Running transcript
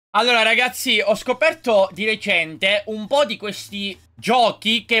Allora ragazzi, ho scoperto di recente un po' di questi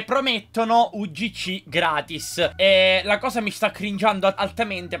giochi che promettono UGC gratis e la cosa mi sta cringiando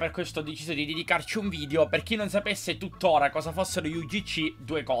altamente, per questo ho deciso di dedicarci un video. Per chi non sapesse tuttora cosa fossero gli UGC,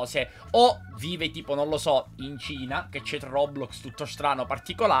 due cose: o vive tipo, non lo so, in Cina, che c'è Roblox tutto strano,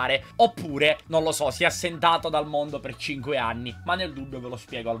 particolare, oppure, non lo so, si è assentato dal mondo per 5 anni. Ma nel dubbio ve lo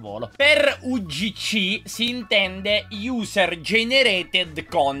spiego al volo. Per UGC si intende User Generated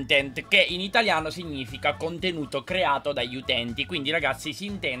Content, che in italiano significa contenuto creato dagli utenti. Quindi ragazzi, si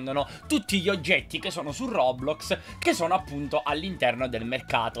intendono tutti gli oggetti che sono su Roblox, che sono appunto all'interno del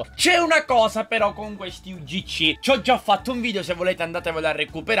mercato. C'è una cosa però con questi UGC: ci ho già fatto un video, se volete andatevelo a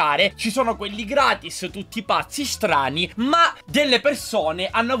recuperare. Ci sono quelli gratis, tutti pazzi strani, ma delle persone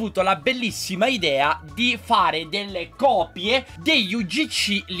hanno avuto la bellissima idea di fare delle copie degli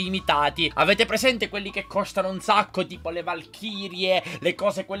UGC limitati. Avete presente quelli che costano un sacco, tipo le Valchirie, le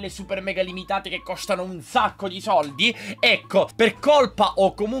cose quelle super mega limitate che costano un sacco di soldi? Ecco, per colpa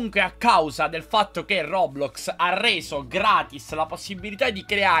o comunque a causa del fatto che Roblox ha reso gratis la possibilità di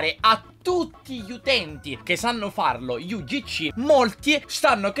creare a tutti gli utenti che sanno farlo gli UGC, molti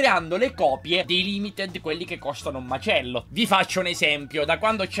stanno creando le copie dei limited, quelli che costano un macello. Vi faccio un esempio: da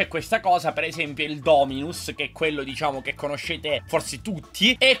quando c'è questa cosa, per esempio il Dominus, che è quello diciamo che conoscete forse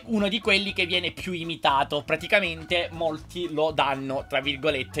tutti, è uno di quelli che viene più imitato. Praticamente molti lo danno tra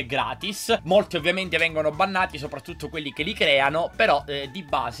virgolette gratis, molti ovviamente vengono bannati, soprattutto quelli che li creano, però di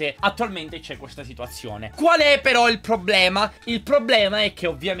base attualmente c'è questa situazione. Qual è però il problema? Il problema è che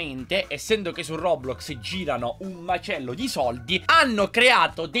ovviamente, essendo che su Roblox girano un macello di soldi, hanno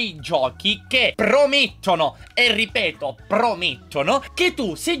creato dei giochi che promettono, e ripeto promettono, che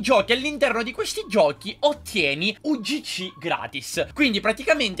tu, se giochi all'interno di questi giochi, ottieni UGC gratis. Quindi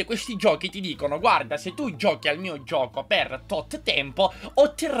praticamente questi giochi ti dicono: guarda, se tu giochi al mio gioco per tot tempo,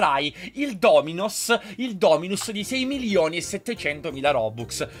 otterrai il Dominus di 6.700.000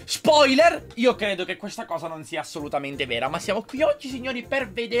 Robux. Spoiler, io credo che questa cosa non sia assolutamente vera, ma siamo qui oggi, signori,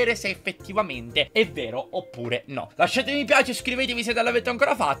 per vedere se effettivamente è vero oppure no. Lasciate mi piace, iscrivetevi se non l'avete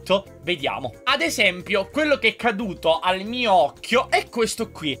ancora fatto. Vediamo. Ad esempio, quello che è caduto al mio occhio è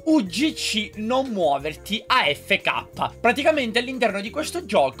questo qui: UGC non muoverti AFK. Praticamente all'interno di questo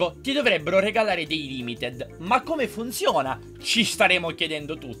gioco ti dovrebbero regalare dei limited. Ma come funziona? Ci staremo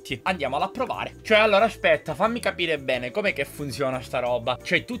chiedendo tutti. Andiamola a provare. Cioè, allora aspetta, fammi capire bene com'è che funziona sta roba.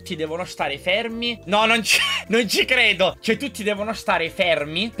 Cioè, tutti devono stare fermi? No, non ci credo. Cioè, tutti devono stare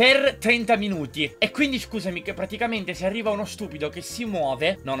fermi per 30 minuti. E quindi scusami, che praticamente se arriva uno stupido che si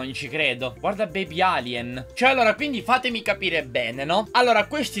muove... No, non ci credo. Guarda Baby Alien. Cioè, allora, quindi fatemi capire bene, no? Allora,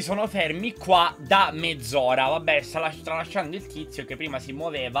 questi sono fermi qua da mezz'ora. Vabbè, sta lasciando il tizio che prima si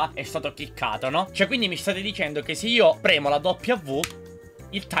muoveva, è stato kickato, no? Cioè, quindi mi state dicendo che se io premo la W,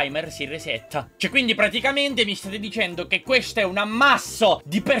 il timer si resetta. Cioè, quindi praticamente mi state dicendo che questo è un ammasso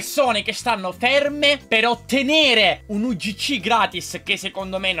di persone che stanno ferme per ottenere un UGC gratis, che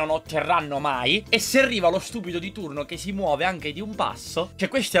secondo me non otterranno mai. E se arriva lo stupido di turno che si muove anche di un passo, cioè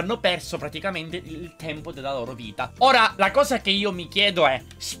questi hanno perso praticamente il tempo della loro vita. Ora, la cosa che io mi chiedo è: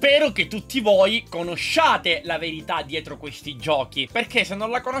 spero che tutti voi conosciate la verità dietro questi giochi, perché se non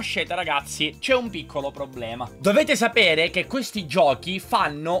la conoscete, ragazzi, c'è un piccolo problema. Dovete sapere che questi giochi fanno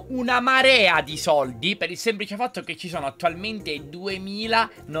una marea di soldi, per il semplice fatto che ci sono attualmente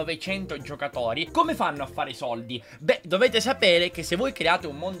 2.900 giocatori. Come fanno a fare soldi? Beh, dovete sapere che se voi create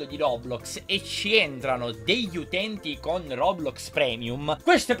un mondo di Roblox e ci entrano degli utenti con Roblox Premium,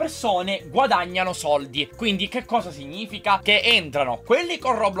 queste persone guadagnano soldi. Quindi che cosa significa? Che entrano quelli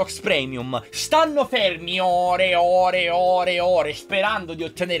con Roblox Premium, stanno fermi ore e ore sperando di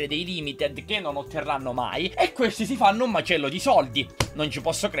ottenere dei limited che non otterranno mai, e questi si fanno un macello di soldi. Non ci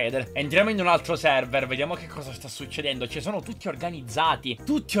posso credere. Entriamo in un altro server, vediamo che cosa sta succedendo. Cioè, sono tutti organizzati.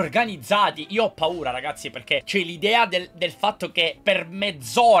 Tutti organizzati. Io ho paura, ragazzi, perché c'è l'idea del fatto che per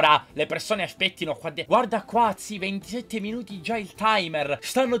mezz'ora le persone aspettino qua. Guarda qua, sì, 27 minuti già il timer.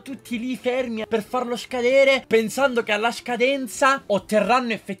 Stanno tutti lì fermi per farlo scadere, pensando che alla scadenza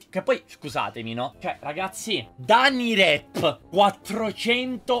otterranno effetti. Che poi, scusatemi, no? Cioè, ragazzi, Dani Rep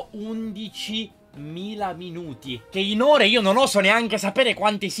 411.000 minuti, che in ore io non oso neanche sapere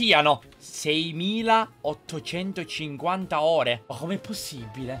quanti siano. 6.850 ore. Ma com'è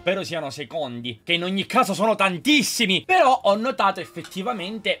possibile? Spero siano secondi, che in ogni caso sono tantissimi. Però ho notato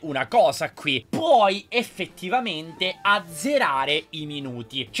effettivamente una cosa qui: puoi effettivamente azzerare i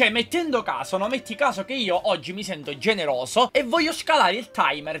minuti. Cioè, mettendo caso, no, metti caso che io oggi mi sento generoso e voglio scalare il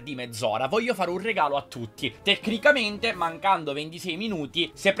timer di mezz'ora, voglio fare un regalo a tutti. Tecnicamente, mancando 26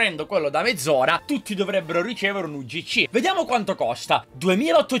 minuti, se prendo quello da mezz'ora, tutti dovrebbero ricevere un UGC. Vediamo quanto costa.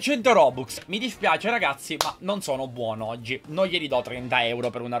 2800 Robux. Mi dispiace ragazzi, ma non sono buono oggi. Non glieli do 30 euro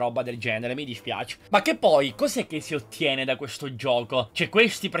per una roba del genere, mi dispiace. Ma che poi, cos'è che si ottiene da questo gioco? Cioè,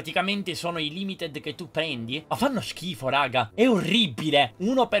 questi praticamente sono i limited che tu prendi? Ma fanno schifo, raga. È orribile.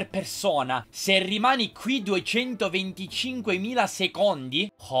 Uno per persona. Se rimani qui 225.000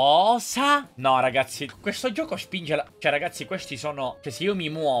 secondi? Cosa? No, ragazzi, questo gioco spinge la... Cioè, ragazzi, questi sono... Cioè, se io mi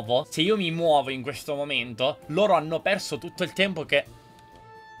muovo in questo momento, loro hanno perso tutto il tempo che...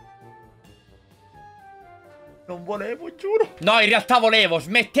 Non volevo, giuro. No, in realtà volevo.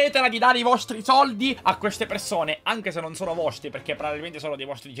 Smettetela di dare i vostri soldi a queste persone, anche se non sono vostri, perché probabilmente sono dei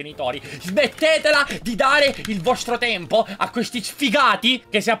vostri genitori. Smettetela di dare il vostro tempo a questi sfigati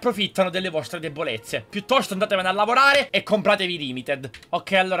che si approfittano delle vostre debolezze. Piuttosto andatevene a lavorare e compratevi limited.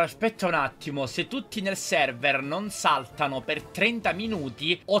 Ok, allora aspetta un attimo. Se tutti nel server non saltano per 30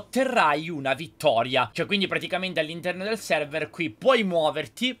 minuti, otterrai una vittoria. Cioè, quindi praticamente all'interno del server qui puoi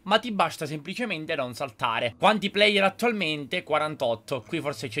muoverti, ma ti basta semplicemente non saltare. Quanti player attualmente? 48. Qui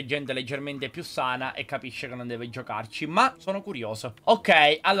forse c'è gente leggermente più sana e capisce che non deve giocarci, ma sono curioso.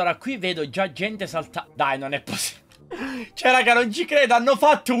 Ok, allora qui vedo già gente salta... Dai, non è possibile. Cioè, raga, non ci credo. Hanno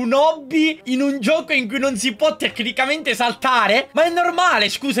fatto un hobby in un gioco in cui non si può tecnicamente saltare. Ma è normale,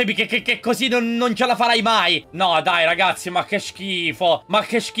 scusami, che così non ce la farai mai. No, dai, ragazzi, ma che schifo. Ma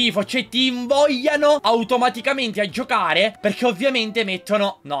che schifo. Cioè, ti invogliano automaticamente a giocare perché ovviamente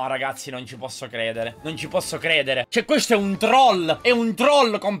mettono... No, ragazzi, non ci posso credere. Non ci posso credere. Cioè, questo è un troll. È un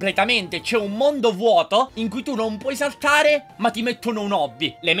troll completamente. C'è un mondo vuoto in cui tu non puoi saltare, ma ti mettono un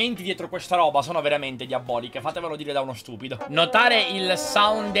hobby. Le menti dietro questa roba sono veramente diaboliche. Fatevelo dire da uno stupido. Notare il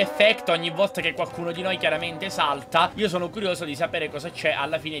sound effect ogni volta che qualcuno di noi chiaramente salta. Io sono curioso di sapere cosa c'è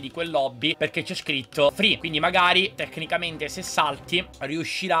alla fine di quel lobby, perché c'è scritto free, quindi magari tecnicamente se salti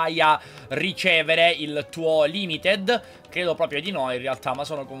riuscirai a ricevere il tuo limited. Credo proprio di no in realtà, ma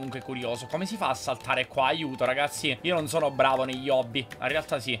sono comunque curioso. Come si fa a saltare qua? Aiuto, ragazzi, io non sono bravo negli hobby. In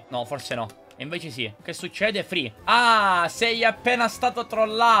realtà sì. No, forse no. E invece sì. Che succede? Free. Ah, sei appena stato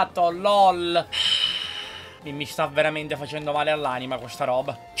trollato, lol. Mi sta veramente facendo male all'anima questa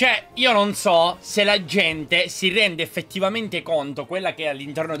roba. Cioè, io non so se la gente si rende effettivamente conto, quella che è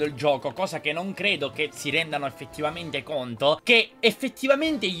all'interno del gioco, cosa che non credo che si rendano effettivamente conto, che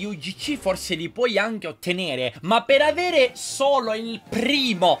effettivamente gli UGC forse li puoi anche ottenere, ma per avere solo il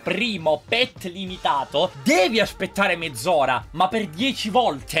primo pet limitato devi aspettare mezz'ora, ma per 10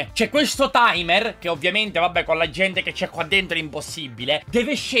 volte. Cioè, questo timer, che ovviamente, vabbè, con la gente che c'è qua dentro è impossibile,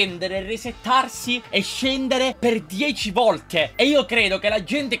 deve scendere, resettarsi e scendere per 10 volte. E io credo che la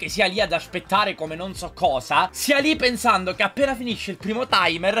gente che sia lì ad aspettare come non so cosa sia lì pensando che appena finisce il primo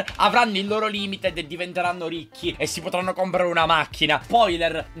timer avranno il loro limited e diventeranno ricchi e si potranno comprare una macchina.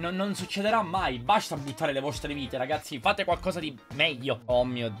 Spoiler, non succederà mai. Basta buttare le vostre vite, ragazzi. Fate qualcosa di meglio. Oh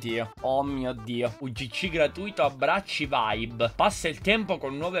mio Dio. Oh mio Dio. UGC gratuito, abbracci vibe. Passa il tempo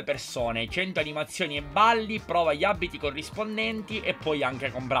con nuove persone, 100 animazioni e balli, prova gli abiti corrispondenti e puoi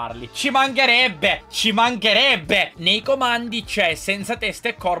anche comprarli. Ci mancherebbe. Ci mancherebbe. Nei comandi c'è senza testa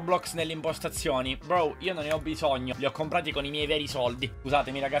e Roblox nelle impostazioni. Bro, io non ne ho bisogno. Li ho comprati con i miei veri soldi.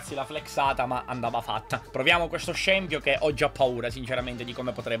 Scusatemi ragazzi la flexata, ma andava fatta. Proviamo questo scempio che ho già paura sinceramente di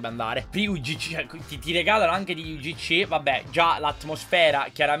come potrebbe andare. Free UGC, ti regalano anche di UGC. Vabbè, già l'atmosfera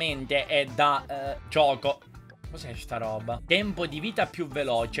chiaramente è da gioco. Cos'è sta roba? Tempo di vita più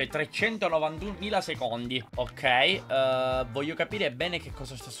veloce, 391.000 secondi. Ok, voglio capire bene che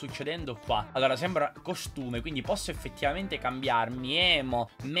cosa sta succedendo qua. Allora, sembra costume, quindi posso effettivamente cambiarmi. Emo,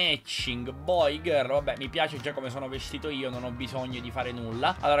 matching, boy, girl. Vabbè, mi piace già come sono vestito io, non ho bisogno di fare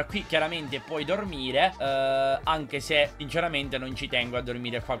nulla. Allora, qui chiaramente puoi dormire, anche se sinceramente non ci tengo a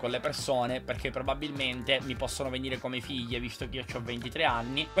dormire qua con le persone, perché probabilmente mi possono venire come figlie, visto che io ho 23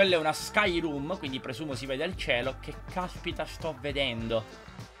 anni. Quella è una sky room, quindi presumo si vede il cielo. Che caspita sto vedendo?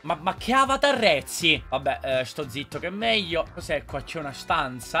 Ma che avatarrezzi? Vabbè, sto zitto che è meglio. Cos'è qua? C'è una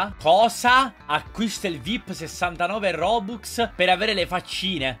stanza. Cosa? Acquista il VIP 69 Robux per avere le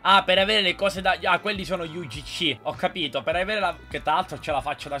faccine. Ah, per avere le cose da... Ah, quelli sono gli UGC. Ho capito. Per avere la... Che tra l'altro c'è la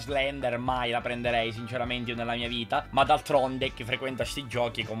faccia da Slender. Mai la prenderei sinceramente io nella mia vita. Ma d'altronde chi frequenta sti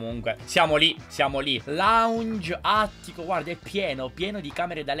giochi comunque. Siamo lì, siamo lì. Lounge, attico. Guarda, è pieno di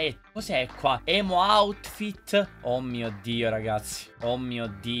camere da letto. Cos'è qua? Emo outfit. Oh mio Dio, ragazzi. Oh mio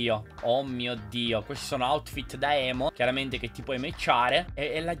Dio. Oh mio Dio. Questi sono outfit da emo. Chiaramente che ti puoi matchare.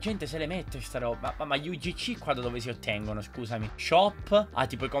 E la gente se le mette sta roba. Ma gli UGC qua da dove si ottengono? Scusami. Shop. Ah,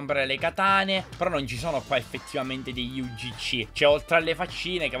 ti puoi comprare le katane. Però non ci sono qua effettivamente degli UGC. Cioè, oltre alle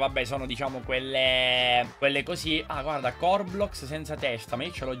faccine, che vabbè sono diciamo quelle così. Ah, guarda, Corblox senza testa. Ma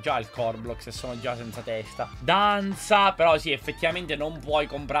io ce l'ho già il Corblox e sono già senza testa. Danza. Però sì, effettivamente non puoi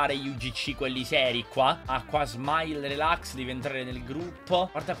comprare gli UGC quelli seri qua. Ah, qua Smile Relax. Devi entrare nel gruppo.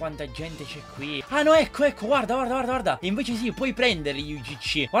 Guarda quanta gente c'è qui. Ah no, ecco, guarda. E invece sì, puoi prendere gli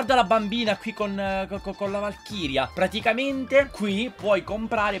UGC. Guarda la bambina qui con la Valchiria. Praticamente qui puoi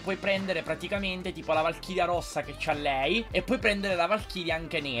comprare, puoi prendere praticamente tipo la Valchiria rossa che c'ha lei. E puoi prendere la Valchiria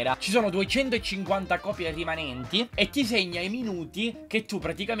anche nera. Ci sono 250 copie rimanenti. E ti segna i minuti che tu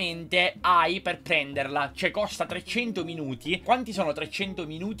praticamente hai per prenderla. Cioè costa 300 minuti. Quanti sono 300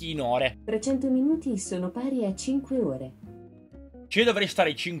 minuti in ore? 300 minuti sono pari a 5 ore. Cioè io dovrei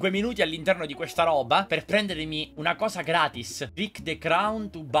stare 5 minuti all'interno di questa roba per prendermi una cosa gratis. Pick the crown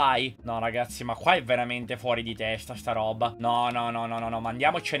to buy. No ragazzi, ma qua è veramente fuori di testa sta roba. No, ma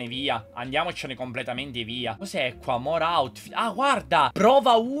andiamocene via. Andiamocene completamente via. Cos'è qua? More outfit. Ah, guarda,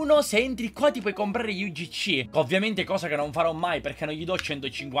 prova uno. Se entri qua ti puoi comprare gli UGC. Ovviamente cosa che non farò mai, perché non gli do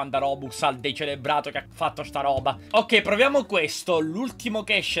 150 Robux al decelebrato che ha fatto sta roba. Ok, proviamo questo. L'ultimo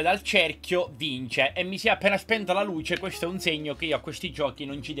che esce dal cerchio vince. E mi si è appena spenta la luce. Questo è un segno che io a questi giochi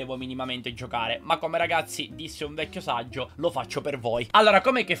non ci devo minimamente giocare. Ma come ragazzi disse un vecchio saggio, lo faccio per voi. Allora,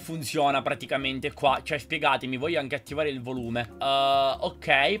 com'è che funziona praticamente qua? Cioè, spiegatemi, voglio anche attivare il volume.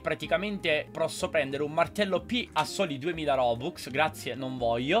 Ok, praticamente posso prendere un martello P a soli 2000 Robux. Grazie, non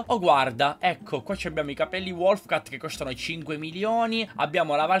voglio. Oh, guarda, ecco, qua abbiamo i capelli Wolfcat che costano 5 milioni.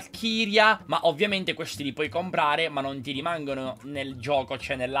 Abbiamo la Valchiria. Ma ovviamente questi li puoi comprare, ma non ti rimangono nel gioco,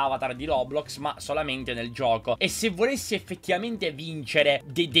 cioè nell'avatar di Roblox, ma solamente nel gioco. E se volessi effettivamente vincere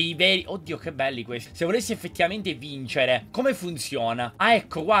dei veri... Oddio, che belli questi. Se volessi effettivamente vincere, come funziona? Ah,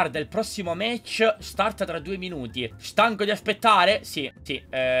 ecco, guarda, il prossimo match starta tra 2 minuti. Stanco di aspettare? Sì,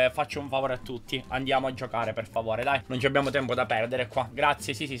 faccio un favore a tutti. Andiamo a giocare, per favore, dai. Non ci abbiamo tempo da perdere qua.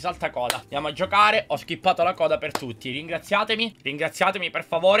 Grazie, sì, salta coda. Andiamo a giocare. Ho skippato la coda per tutti. Ringraziatemi, per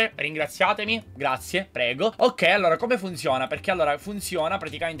favore. Ringraziatemi. Grazie, prego. Ok, allora, come funziona? Perché allora funziona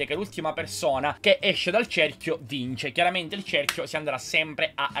praticamente che l'ultima persona che esce dal cerchio vince. Chiaramente il cerchio si andrà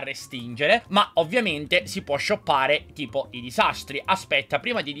sempre a restringere, ma ovviamente si può shoppare tipo i disastri. Aspetta,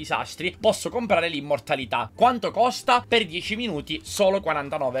 prima di disastri posso comprare l'immortalità. Quanto costa? Per 10 minuti solo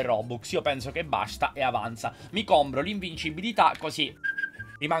 49 Robux. Io penso che basta e avanza. Mi compro l'invincibilità così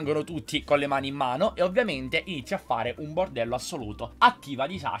rimangono tutti con le mani in mano e ovviamente inizia a fare un bordello assoluto. Attiva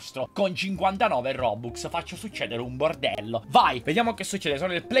disastro con 59 Robux. Faccio succedere un bordello. Vai, vediamo che succede.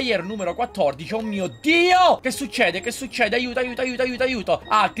 Sono il player numero 14. Oh mio Dio! Che succede? Aiuto.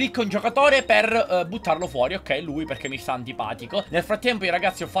 Ah, clicco un giocatore per buttarlo fuori. Ok, lui perché mi sta antipatico. Nel frattempo io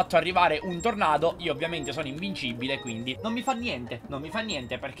ragazzi ho fatto arrivare un tornado. Io ovviamente sono invincibile, quindi non mi fa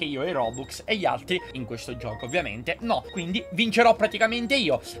niente perché io ho i Robux e gli altri in questo gioco ovviamente no. Quindi vincerò praticamente io.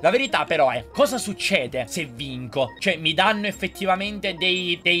 La verità però è, cosa succede se vinco? Cioè mi danno effettivamente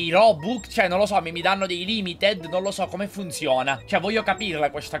dei Robux? Cioè non lo so, mi danno dei limited? Non lo so come funziona. Cioè voglio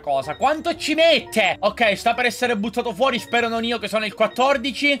capirla questa cosa. Quanto ci mette? Ok, sta per essere buttato fuori. Spero non io che sono il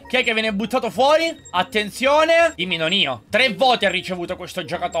 14. Chi è che viene buttato fuori? Attenzione. Dimmi non io. 3 voti ha ricevuto questo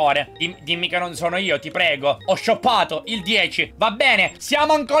giocatore. Dimmi che non sono io, ti prego. Ho shoppato il 10. Va bene,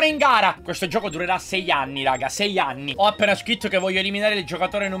 siamo ancora in gara. Questo gioco durerà 6 anni raga, 6 anni. Ho appena scritto che voglio eliminare il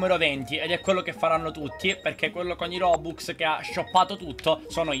giocatore numero 20 ed è quello che faranno tutti, perché quello con i Robux che ha shoppato tutto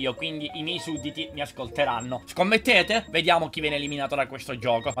sono io, quindi i miei sudditi mi ascolteranno. Scommettete? Vediamo chi viene eliminato da questo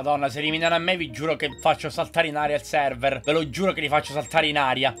gioco. Madonna, se eliminano a me vi giuro che faccio saltare in aria il server. Ve lo giuro che li faccio saltare in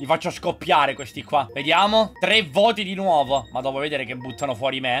aria. Li faccio scoppiare questi qua. Vediamo. 3 voti di nuovo. Ma dopo vedere che buttano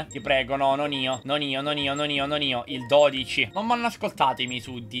fuori me. Ti prego, no, non io. Il 12. Non mi hanno ascoltato i miei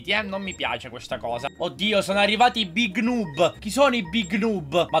sudditi, non mi piace questa cosa. Oddio, sono arrivati i big noob. Chi sono i big noob?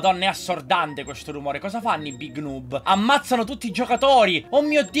 noob. Madonna, è assordante questo rumore. Cosa fanno i big noob? Ammazzano tutti i giocatori. Oh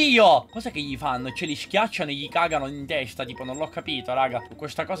mio Dio. Cosa che gli fanno? Ce li schiacciano e gli cagano in testa. Tipo, non l'ho capito, raga.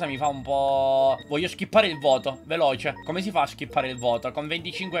 Questa cosa mi fa un po'... Voglio skippare il voto. Veloce. Come si fa a skippare il voto? Con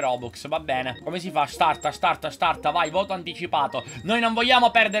 25 Robux, va bene. Come si fa? Starta, starta, starta. Vai, voto anticipato. Noi non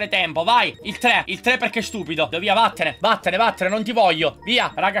vogliamo perdere tempo. Vai. Il 3 perché è stupido. Via, vattene. Vattene, vattene. Non ti voglio.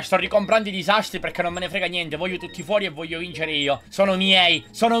 Via. Raga, sto ricomprando i disastri perché non me ne frega niente. Voglio tutti fuori e voglio vincere io. Sono miei.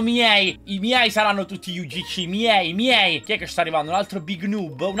 Sono miei. I miei saranno tutti UGC. Miei. Chi è che sta arrivando? Un altro big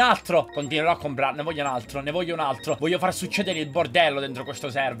noob? Un altro? Continuerò a comprare. Ne voglio un altro. Ne voglio un altro. Voglio far succedere il bordello dentro questo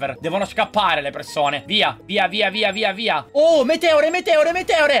server. Devono scappare le persone. Via. Via. Oh, meteore.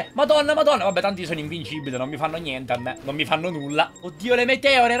 Madonna. Vabbè, tanti sono invincibili. Non mi fanno niente a me. Non mi fanno nulla. Oddio, le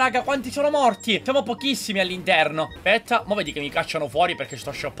meteore, raga. Quanti sono morti? Siamo pochissimi all'interno. Aspetta. Mo' vedi che mi cacciano fuori perché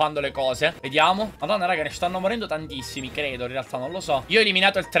sto shoppando le cose. Vediamo. Madonna, raga, ne stanno morendo tantissimi. Credo, in realtà non lo so. Io ho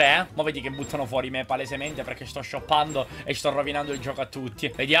eliminato il 3. Mo' vedi che buttano fuori me palesemente perché sto shoppando e sto rovinando il gioco a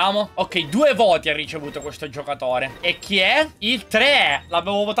tutti. Vediamo. Ok, 2 voti ha ricevuto questo giocatore. E chi è? Il 3.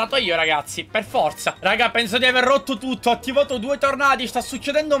 L'avevo votato io, ragazzi. Per forza. Raga, penso di aver rotto tutto. Ho attivato 2 tornadi. Sta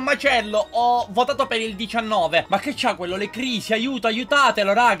succedendo un macello. Ho votato per il 19. Ma che c'ha quello? Le crisi. Aiuto,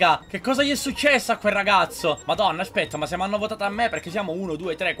 aiutatelo, raga. Che cosa gli è successo a quel ragazzo? Madonna, aspetta, ma se mi hanno votato a me perché siamo 1,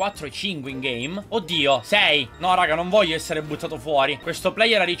 2, 3, 4 e 5 in game. Oddio, 6. No, raga, non voglio essere buttato fuori. Questo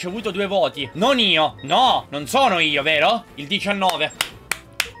player ha ricevuto 2 voti. Non io. No, non sono io, vero? Il 19.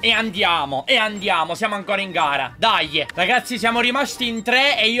 E andiamo, siamo ancora in gara. Dai, ragazzi, siamo rimasti in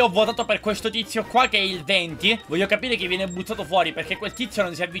 3 e io ho votato per questo tizio qua che è il 20. Voglio capire chi viene buttato fuori perché quel tizio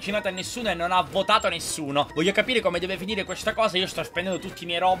non si è avvicinato a nessuno e non ha votato nessuno. Voglio capire come deve finire questa cosa. Io sto spendendo tutti i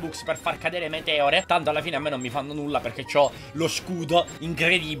miei Robux per far cadere meteore. Tanto alla fine a me non mi fanno nulla perché ho lo scudo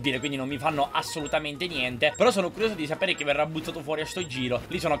incredibile, quindi non mi fanno assolutamente niente. Però sono curioso di sapere chi verrà buttato fuori a sto giro.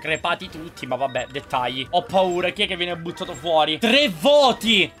 Lì sono crepati tutti, ma vabbè, dettagli. Ho paura, chi è che viene buttato fuori? 3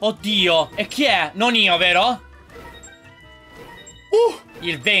 voti! Oddio, e chi è? Non io, vero?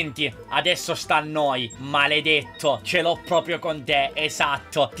 Il 20 adesso sta a noi. Maledetto, ce l'ho proprio con te.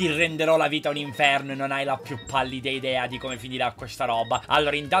 Esatto, ti renderò la vita un inferno e non hai la più pallida idea di come finirà questa roba.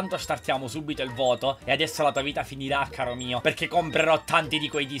 Allora intanto startiamo subito il voto e adesso la tua vita finirà, caro mio, perché comprerò tanti di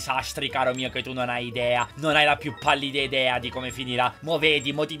quei disastri, caro mio, che tu non hai idea. Non hai la più pallida idea di come finirà. Mo'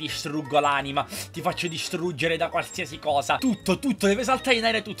 vedi, mo' ti distruggo l'anima. Ti faccio distruggere da qualsiasi cosa. Tutto, deve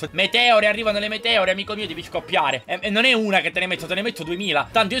saltare tutto. Meteore, arrivano le meteore, amico mio, devi scoppiare. E non è una che te ne metto 2000.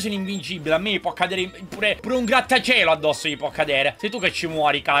 Tanto io sono invincibile. A me mi può cadere pure un grattacielo addosso mi può cadere. Sei tu che ci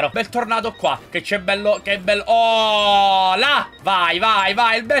muori, caro. Bel tornado qua. Che c'è bello. Che bello. Oh, là. Vai.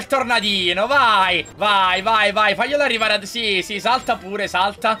 Il bel tornadino. Vai. Faglielo arrivare a... Sì, salta pure,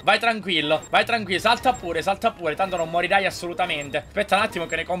 salta. Vai tranquillo. Salta pure. Tanto non morirai assolutamente. Aspetta un attimo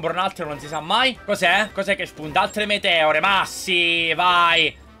che ne compro un altro. Non si sa mai. Cos'è che spunta? Altre meteore. Ma sì,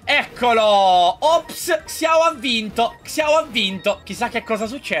 vai. Eccolo! Ops! Xiao ha vinto! Chissà che cosa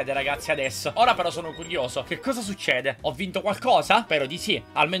succede, ragazzi, adesso. Ora però sono curioso. Che cosa succede? Ho vinto qualcosa? Spero di sì.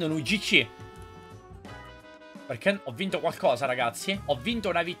 Almeno un UGC. Perché ho vinto qualcosa, ragazzi? Ho vinto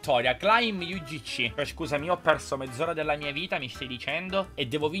una vittoria. Climb UGC. Scusami, ho perso mezz'ora della mia vita, mi stai dicendo? E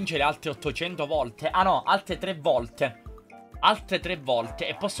devo vincere altre 800 volte. Ah no, altre 3 volte.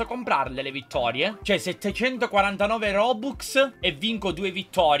 E posso comprarle le vittorie. Cioè 749 Robux e vinco 2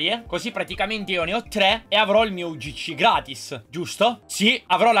 vittorie. Così praticamente io ne ho 3 e avrò il mio UGC gratis, giusto? Sì,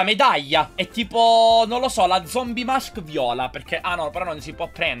 avrò la medaglia. È tipo, non lo so, la zombie mask viola. Perché, ah no, però non si può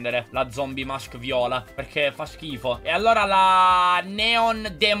prendere la zombie mask viola perché fa schifo. E allora la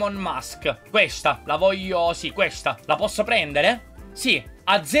neon demon mask, questa, la voglio, sì, questa. La posso prendere? Sì,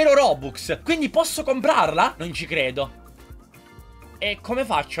 a 0 Robux. Quindi posso comprarla? Non ci credo. E come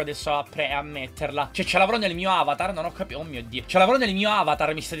faccio adesso a metterla? Cioè ce l'avrò nel mio avatar? Non ho capito. Oh mio Dio. Ce l'avrò nel mio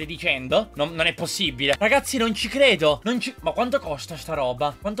avatar, mi state dicendo? Non è possibile. Ragazzi, non ci credo. Ma quanto costa sta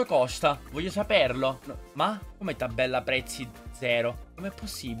roba? Quanto costa? Voglio saperlo. Ma? Come tabella prezzi 0? Com'è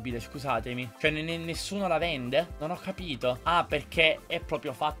possibile, scusatemi? Cioè nessuno la vende? Non ho capito. Ah, perché è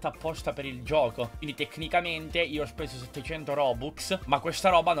proprio fatta apposta per il gioco. Quindi tecnicamente io ho speso 700 Robux, ma questa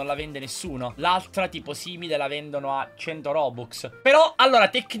roba non la vende nessuno. L'altra tipo simile la vendono a 100 Robux. Però, allora,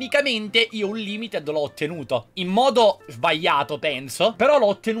 tecnicamente io un limited l'ho ottenuto. In modo sbagliato, penso. Però l'ho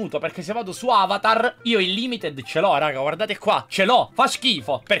ottenuto perché se vado su Avatar io il limited ce l'ho, raga. Guardate qua. Ce l'ho. Fa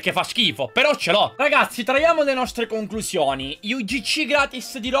schifo. Perché fa schifo. Però ce l'ho. Ragazzi, traiamo le nostre conclusioni. UGC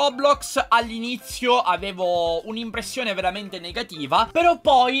gratis di Roblox all'inizio avevo un'impressione veramente negativa, però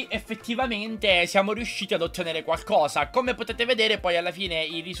poi effettivamente siamo riusciti ad ottenere qualcosa. Come potete vedere poi alla fine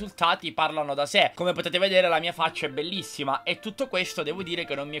i risultati parlano da sé. Come potete vedere la mia faccia è bellissima e tutto questo devo dire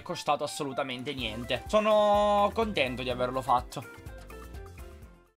che non mi è costato assolutamente niente. Sono contento di averlo fatto.